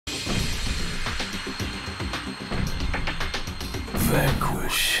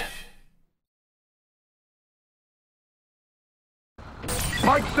Vanquish.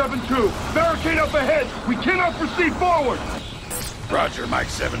 Mike 7-2, barricade up ahead! We cannot proceed forward! Roger, Mike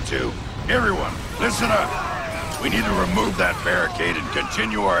 7-2. Everyone, listen up. We need to remove that barricade and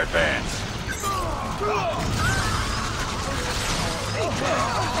continue our advance.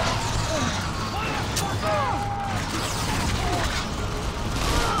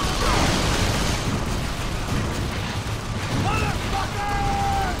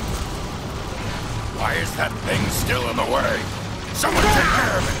 Why is that thing still in the way? Someone take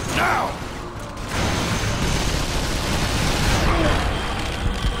care of it, now!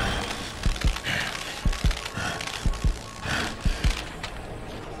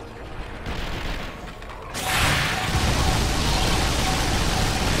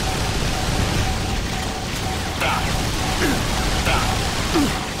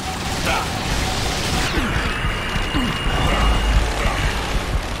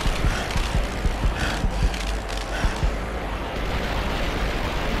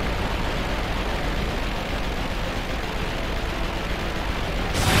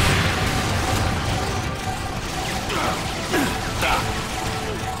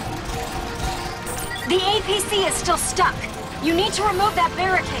 The APC is still stuck. You need to remove that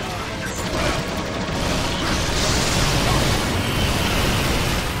barricade.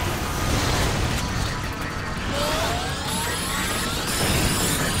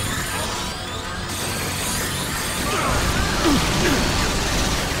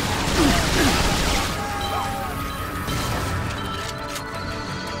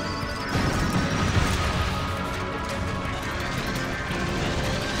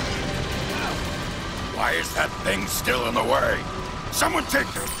 Why is that thing still in the way? Someone take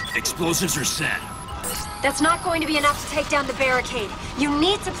it! Explosives are set. That's not going to be enough to take down the barricade. You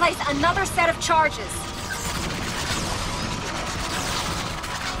need to place another set of charges.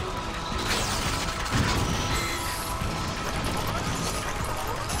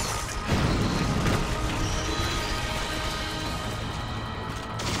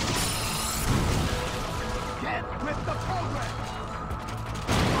 Get with the program!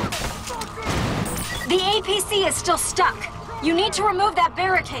 The APC is still stuck. You need to remove that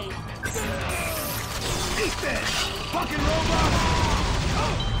barricade. Eat this! Fucking robot!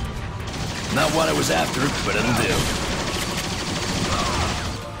 Not what I was after, but it'll do.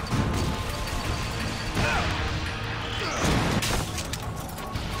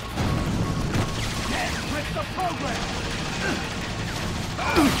 Get with the program!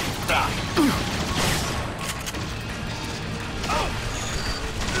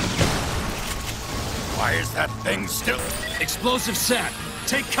 Why is that thing still... Explosive set.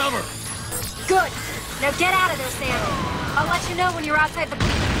 Take cover. Good. Now get out of there, Sam. I'll let you know when you're outside the...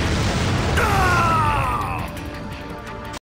 Ah!